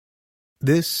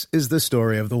This is the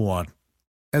story of the one.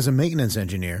 As a maintenance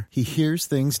engineer, he hears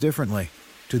things differently.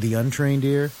 To the untrained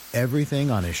ear,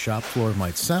 everything on his shop floor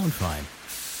might sound fine,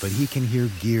 but he can hear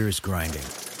gears grinding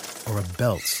or a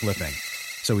belt slipping.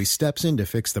 So he steps in to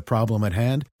fix the problem at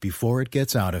hand before it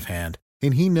gets out of hand.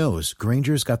 And he knows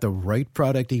Grainger's got the right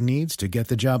product he needs to get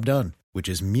the job done, which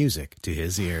is music to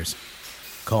his ears.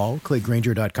 Call, click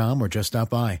Grainger.com, or just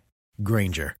stop by.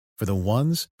 Grainger, for the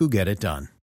ones who get it done.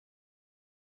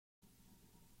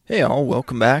 Hey all,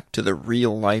 welcome back to the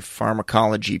Real Life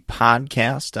Pharmacology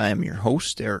Podcast. I am your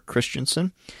host, Eric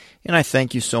Christensen, and I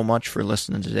thank you so much for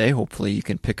listening today. Hopefully you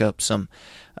can pick up some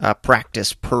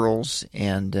practice pearls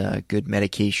and good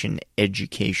medication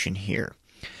education here.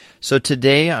 So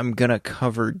today I'm going to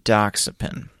cover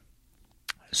Doxepin.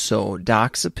 So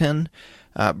Doxepin,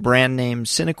 brand name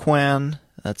Sinequan,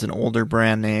 that's an older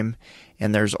brand name,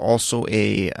 and there's also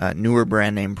a newer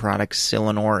brand name product,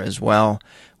 Silanor, as well,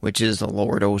 which is a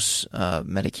lower dose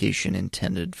medication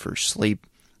intended for sleep.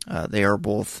 They are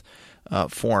both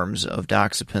forms of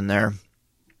Doxepin there.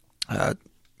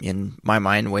 In my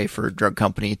mind, a way for a drug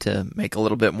company to make a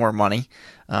little bit more money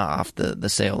off the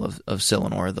sale of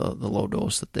Silanor, the low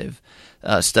dose that they've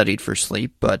studied for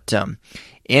sleep. But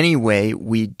anyway,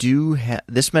 we do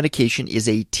this medication is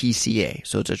a TCA,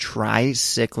 so it's a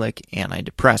tricyclic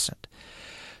antidepressant.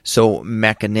 So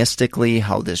mechanistically,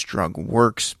 how this drug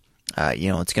works,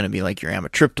 it's going to be like your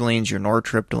amitriptylines, your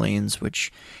nortriptylines,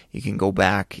 which you can go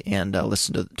back and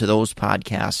listen to those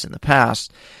podcasts in the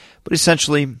past. But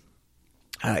essentially,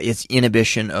 it's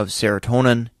inhibition of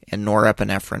serotonin and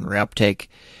norepinephrine reuptake,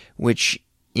 which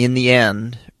in the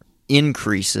end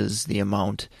increases the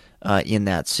amount in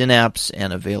that synapse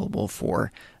and available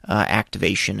for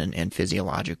activation and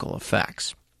physiological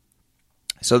effects.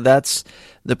 So that's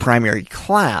the primary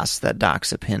class that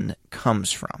Doxepin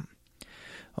comes from.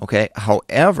 Okay.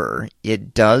 However,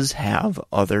 it does have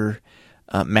other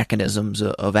mechanisms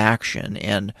of action,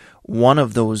 and one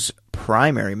of those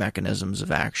primary mechanisms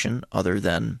of action, other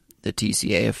than the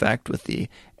TCA effect with the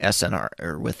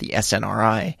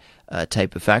SNRI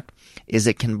type effect, is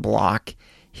it can block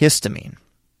histamine.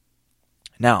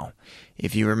 Now,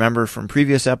 if you remember from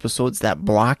previous episodes, that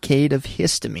blockade of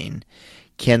histamine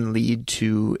can lead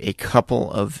to a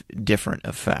couple of different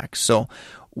effects. So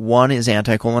one is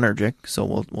anticholinergic, so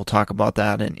we'll talk about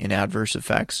that in adverse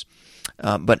effects.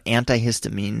 But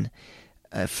antihistamine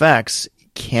effects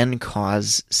can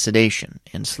cause sedation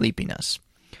and sleepiness.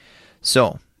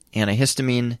 So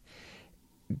antihistamine,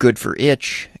 good for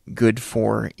itch, good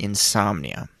for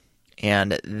insomnia.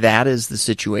 And that is the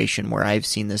situation where I've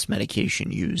seen this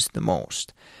medication used the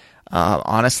most.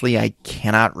 Honestly, I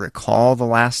cannot recall the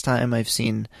last time I've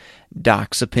seen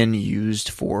Doxepin used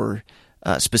for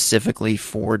specifically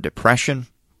for depression.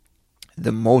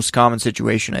 The most common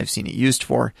situation I've seen it used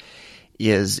for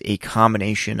is a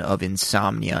combination of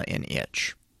insomnia and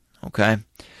itch. Okay?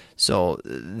 So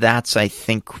that's, I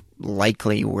think,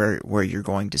 likely where you're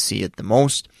going to see it the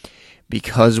most.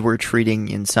 Because we're treating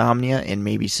insomnia and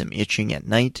maybe some itching at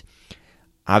night,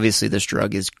 obviously this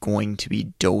drug is going to be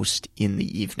dosed in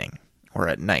the evening or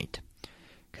at night.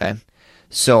 Okay?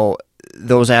 So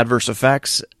those adverse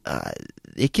effects,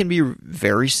 it can be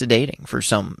very sedating for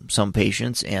some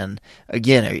patients. And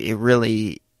again, it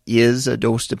really is a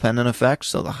dose-dependent effect.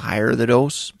 So the higher the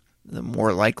dose, the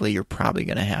more likely you're probably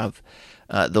going to have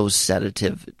those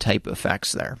sedative-type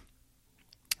effects there.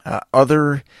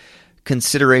 Other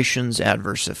considerations,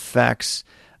 adverse effects,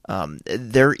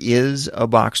 there is a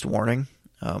boxed warning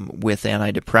with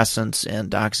antidepressants, and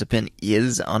Doxepin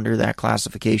is under that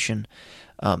classification.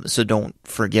 So don't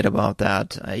forget about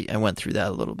that. I went through that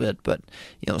a little bit, but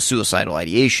suicidal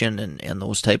ideation and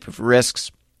those type of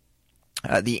risks.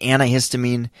 The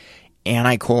antihistamine,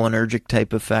 anticholinergic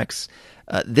type effects.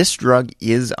 This drug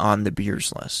is on the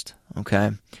Beers list.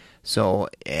 Okay, so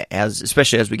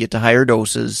especially as we get to higher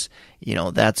doses,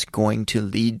 that's going to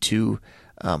lead to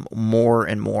more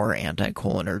and more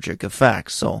anticholinergic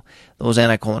effects. So those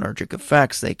anticholinergic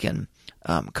effects, they can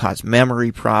cause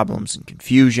memory problems and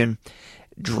confusion,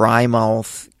 dry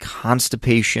mouth,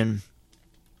 constipation,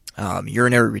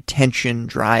 urinary retention,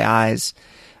 dry eyes,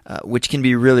 which can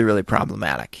be really, really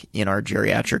problematic in our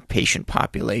geriatric patient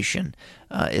population,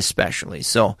 especially.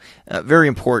 So very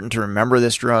important to remember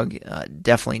this drug.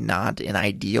 Definitely not an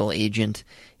ideal agent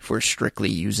if we're strictly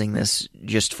using this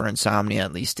just for insomnia,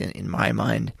 at least in my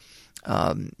mind.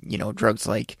 Drugs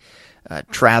like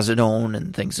trazodone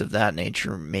and things of that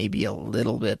nature may be a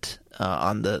little bit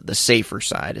on the safer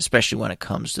side, especially when it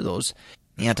comes to those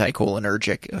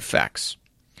anticholinergic effects.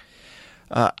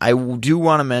 I do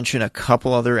want to mention a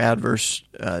couple other adverse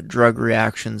drug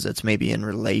reactions that's maybe in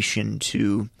relation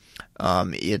to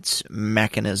its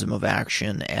mechanism of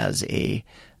action as a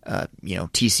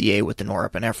TCA with the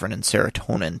norepinephrine and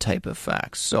serotonin type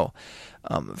effects. So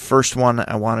first one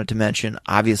I wanted to mention,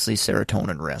 obviously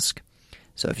serotonin risk.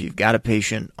 So if you've got a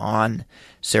patient on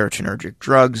serotonergic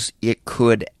drugs, it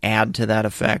could add to that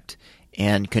effect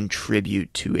and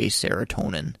contribute to a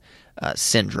serotonin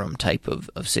syndrome type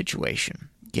of situation.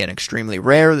 Again, extremely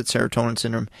rare that serotonin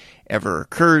syndrome ever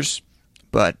occurs,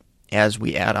 but as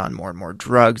we add on more and more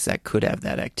drugs that could have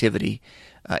that activity,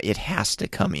 it has to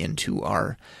come into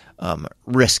our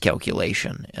risk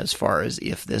calculation as far as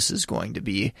if this is going to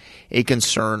be a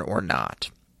concern or not.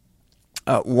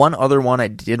 One other one I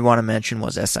did want to mention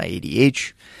was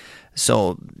SIADH.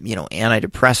 So,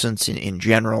 antidepressants in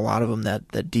general, a lot of them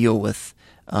that deal with,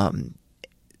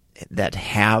 that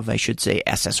have, I should say,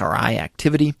 SSRI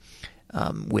activity,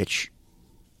 which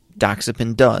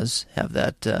doxepin does have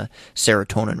that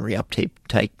serotonin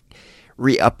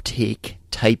reuptake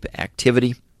type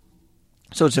activity.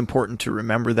 So it's important to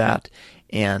remember that,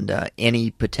 and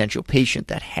any potential patient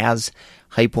that has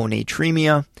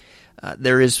hyponatremia,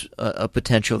 there is a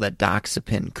potential that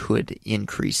doxepin could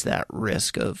increase that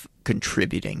risk of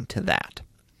contributing to that.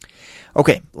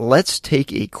 Okay, let's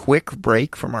take a quick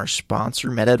break from our sponsor,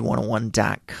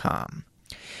 MedEd101.com.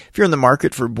 If you're in the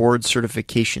market for board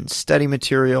certification study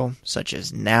material, such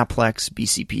as NAPLEX,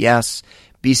 BCPS,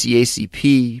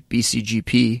 BCACP,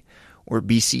 BCGP, or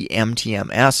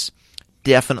BCMTMS,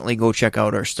 definitely go check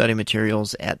out our study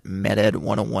materials at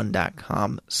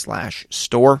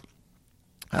meded101.com/store.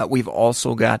 We've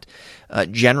also got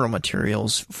general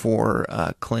materials for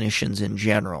clinicians in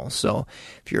general. So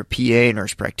if you're a PA,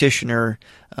 nurse practitioner,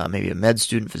 maybe a med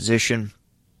student, physician,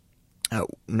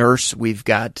 nurse, we've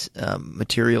got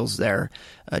materials there.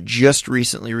 Just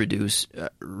recently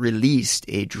released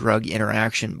a drug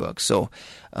interaction book. So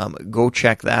go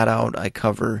check that out. I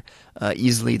cover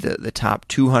easily the top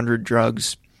 200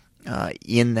 drugs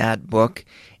in that book,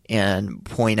 and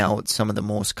point out some of the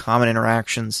most common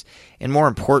interactions, and more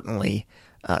importantly,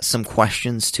 some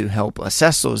questions to help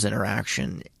assess those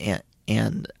interactions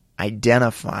and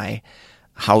identify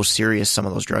how serious some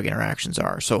of those drug interactions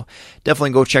are. So definitely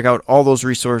go check out all those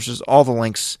resources, all the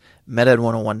links,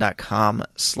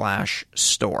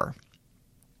 meded101.com/store.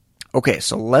 Okay,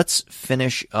 so let's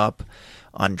finish up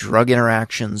on drug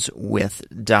interactions with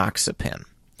doxepin.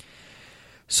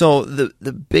 So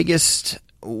the biggest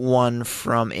one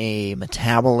from a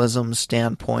metabolism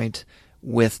standpoint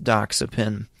with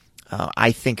doxepin,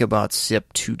 I think about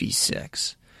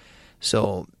CYP2D6.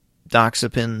 So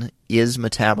doxepin is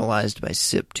metabolized by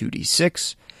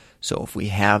CYP2D6. So if we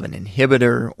have an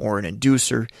inhibitor or an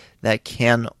inducer, that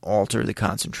can alter the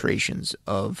concentrations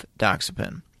of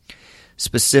doxepin.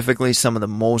 Specifically, some of the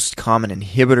most common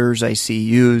inhibitors I see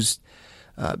used,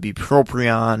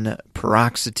 bupropion,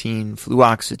 paroxetine,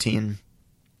 fluoxetine.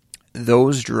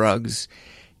 Those drugs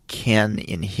can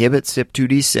inhibit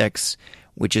CYP2D6,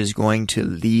 which is going to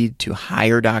lead to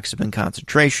higher doxepin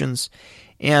concentrations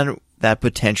and that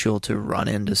potential to run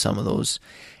into some of those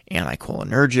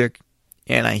anticholinergic,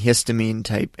 antihistamine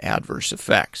type adverse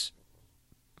effects.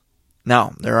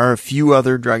 Now, there are a few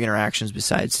other drug interactions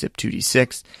besides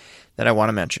CYP2D6 that I want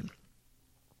to mention.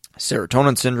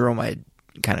 Serotonin syndrome, I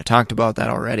kind of talked about that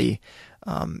already.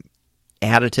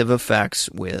 Additive effects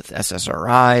with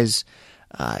SSRIs,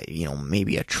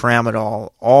 maybe a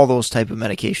tramadol, all those type of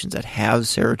medications that have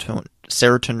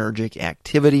serotonergic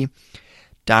activity,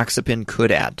 doxepin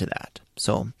could add to that.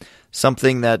 So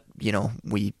something that,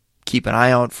 we keep an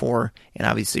eye out for, and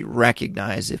obviously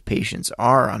recognize if patients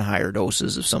are on higher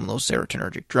doses of some of those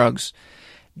serotonergic drugs,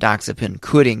 doxepin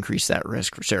could increase that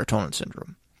risk for serotonin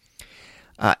syndrome.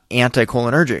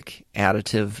 Anticholinergic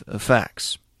additive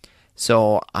effects.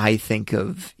 So I think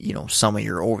of, some of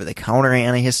your over-the-counter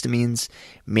antihistamines,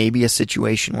 maybe a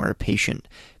situation where a patient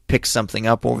picks something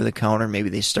up over the counter, maybe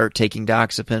they start taking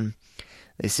doxepin.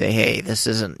 They say, hey, this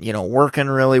isn't, working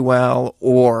really well,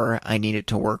 or I need it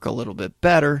to work a little bit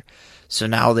better. So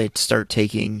now they start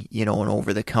taking, an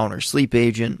over-the-counter sleep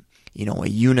agent, a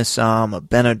Unisom, a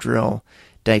Benadryl,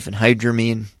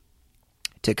 diphenhydramine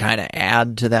to kind of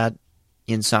add to that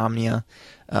insomnia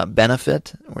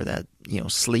benefit or that,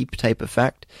 sleep type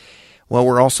effect. Well,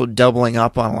 we're also doubling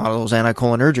up on a lot of those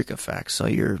anticholinergic effects. So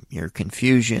your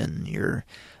confusion, your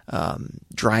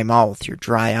dry mouth, your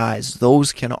dry eyes,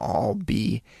 those can all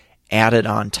be added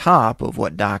on top of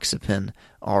what doxepin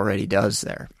already does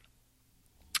there.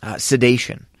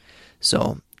 Sedation.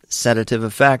 So sedative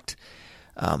effect.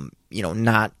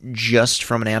 not just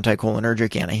from an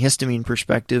anticholinergic antihistamine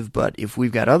perspective, but if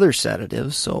we've got other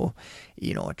sedatives, so,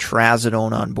 a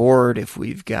trazodone on board, if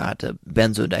we've got a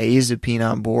benzodiazepine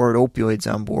on board,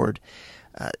 opioids on board,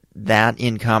 that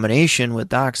in combination with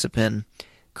doxepin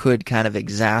could kind of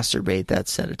exacerbate that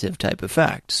sedative type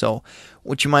effect. So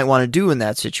what you might want to do in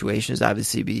that situation is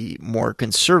obviously be more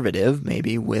conservative,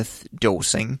 maybe with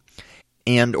dosing,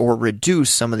 and or reduce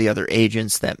some of the other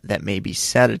agents that may be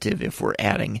sedative if we're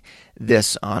adding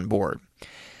this on board.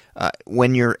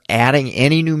 When you're adding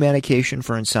any new medication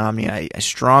for insomnia, I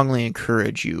strongly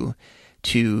encourage you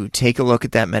to take a look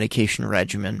at that medication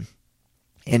regimen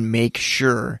and make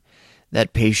sure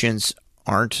that patients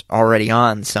aren't already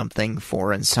on something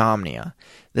for insomnia.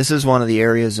 This is one of the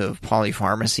areas of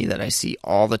polypharmacy that I see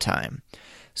all the time.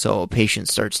 So a patient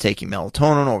starts taking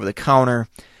melatonin over the counter,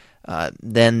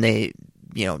 then they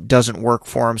doesn't work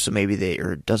for them, so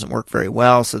it doesn't work very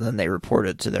well, so then they report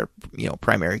it to their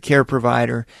primary care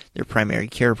provider. Their primary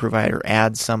care provider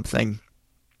adds something.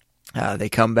 They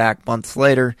come back months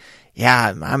later,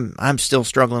 I'm still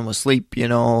struggling with sleep,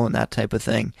 and that type of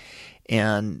thing.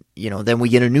 And, then we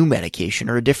get a new medication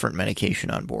or a different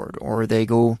medication on board, or they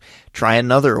go try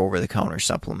another over-the-counter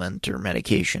supplement or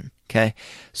medication, okay?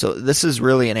 So this is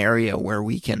really an area where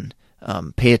we can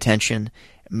pay attention,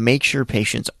 make sure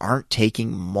patients aren't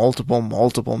taking multiple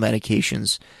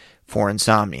medications for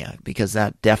insomnia, because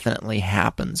that definitely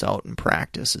happens out in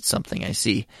practice. It's something I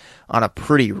see on a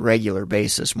pretty regular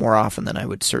basis, more often than I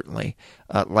would certainly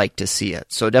like to see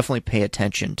it. So definitely pay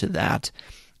attention to that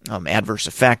adverse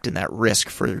effect and that risk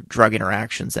for drug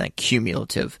interactions, that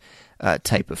cumulative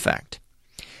type effect.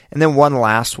 And then one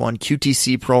last one,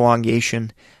 QTC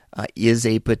prolongation is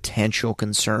a potential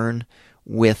concern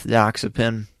with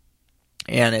doxepin,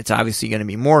 and it's obviously going to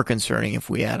be more concerning if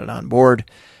we add it on board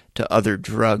to other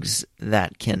drugs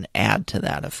that can add to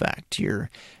that effect.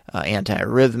 Your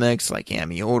antiarrhythmics like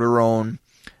amiodarone,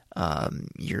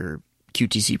 your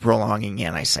QTC prolonging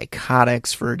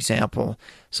antipsychotics, for example.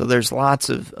 So there's lots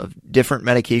of different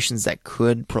medications that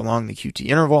could prolong the QT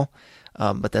interval,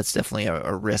 but that's definitely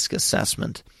a risk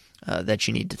assessment that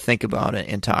you need to think about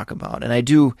and talk about. And I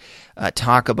do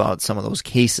talk about some of those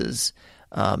cases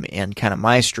and kind of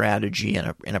my strategy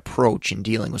and approach in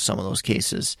dealing with some of those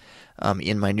cases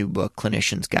in my new book,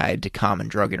 Clinician's Guide to Common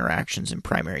Drug Interactions in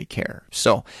Primary Care.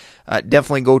 So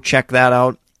definitely go check that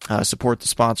out. Support the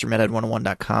sponsor,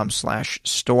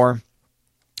 meded101.com/store.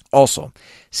 Also,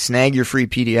 snag your free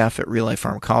PDF at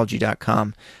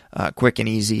reallifepharmacology.com. Quick and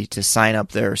easy to sign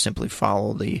up there. Simply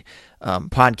follow the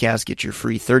podcast. Get your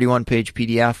free 31-page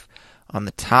PDF on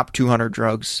the top 200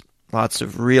 drugs. Lots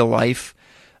of real-life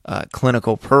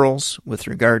clinical pearls with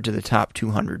regard to the top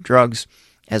 200 drugs,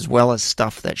 as well as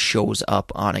stuff that shows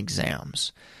up on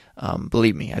exams.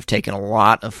 Believe me, I've taken a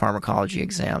lot of pharmacology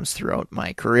exams throughout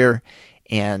my career,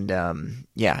 and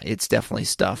it's definitely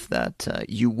stuff that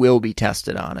you will be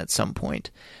tested on at some point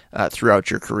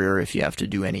throughout your career if you have to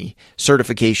do any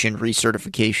certification,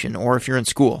 recertification, or if you're in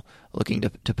school looking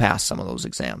to pass some of those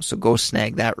exams. So go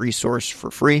snag that resource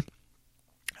for free.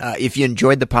 If you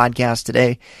enjoyed the podcast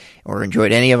today or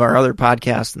enjoyed any of our other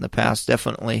podcasts in the past,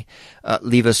 definitely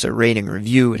leave us a rating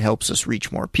review. It helps us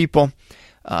reach more people.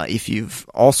 If you've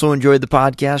also enjoyed the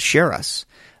podcast, share us.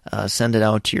 Send it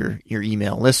out to your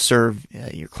email listserv,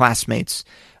 your classmates,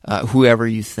 whoever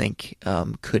you think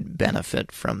could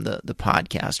benefit from the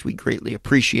podcast. We greatly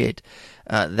appreciate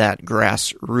that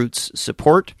grassroots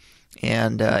support,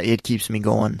 and it keeps me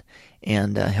going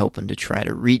and helping to try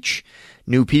to reach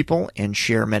new people and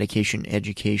share medication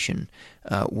education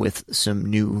with some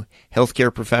new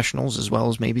healthcare professionals as well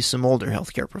as maybe some older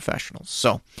healthcare professionals.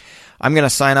 So I'm going to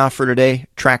sign off for today.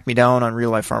 Track me down on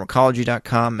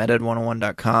reallifepharmacology.com,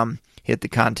 meded101.com. Hit the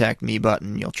contact me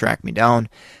button. You'll track me down.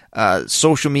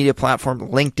 Social media platform,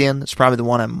 LinkedIn. It's probably the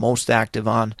one I'm most active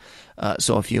on.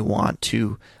 So if you want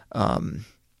to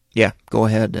go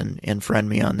ahead and friend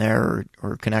me on there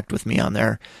or connect with me on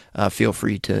there. Feel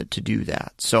free to do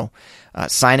that. So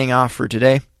signing off for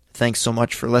today. Thanks so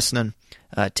much for listening.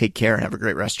 Take care and have a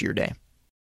great rest of your day.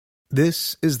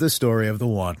 This is the story of the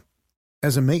one.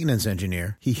 As a maintenance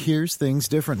engineer, he hears things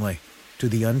differently. To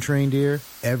the untrained ear,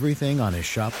 everything on his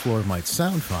shop floor might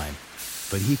sound fine,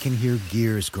 but he can hear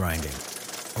gears grinding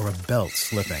or a belt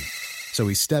slipping. So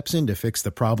he steps in to fix the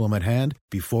problem at hand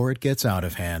before it gets out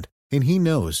of hand. And he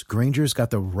knows Grainger's got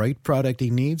the right product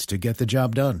he needs to get the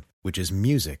job done, which is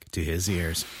music to his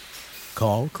ears.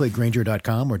 Call, click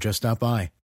Grainger.com, or just stop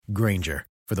by. Grainger,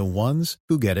 for the ones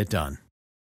who get it done.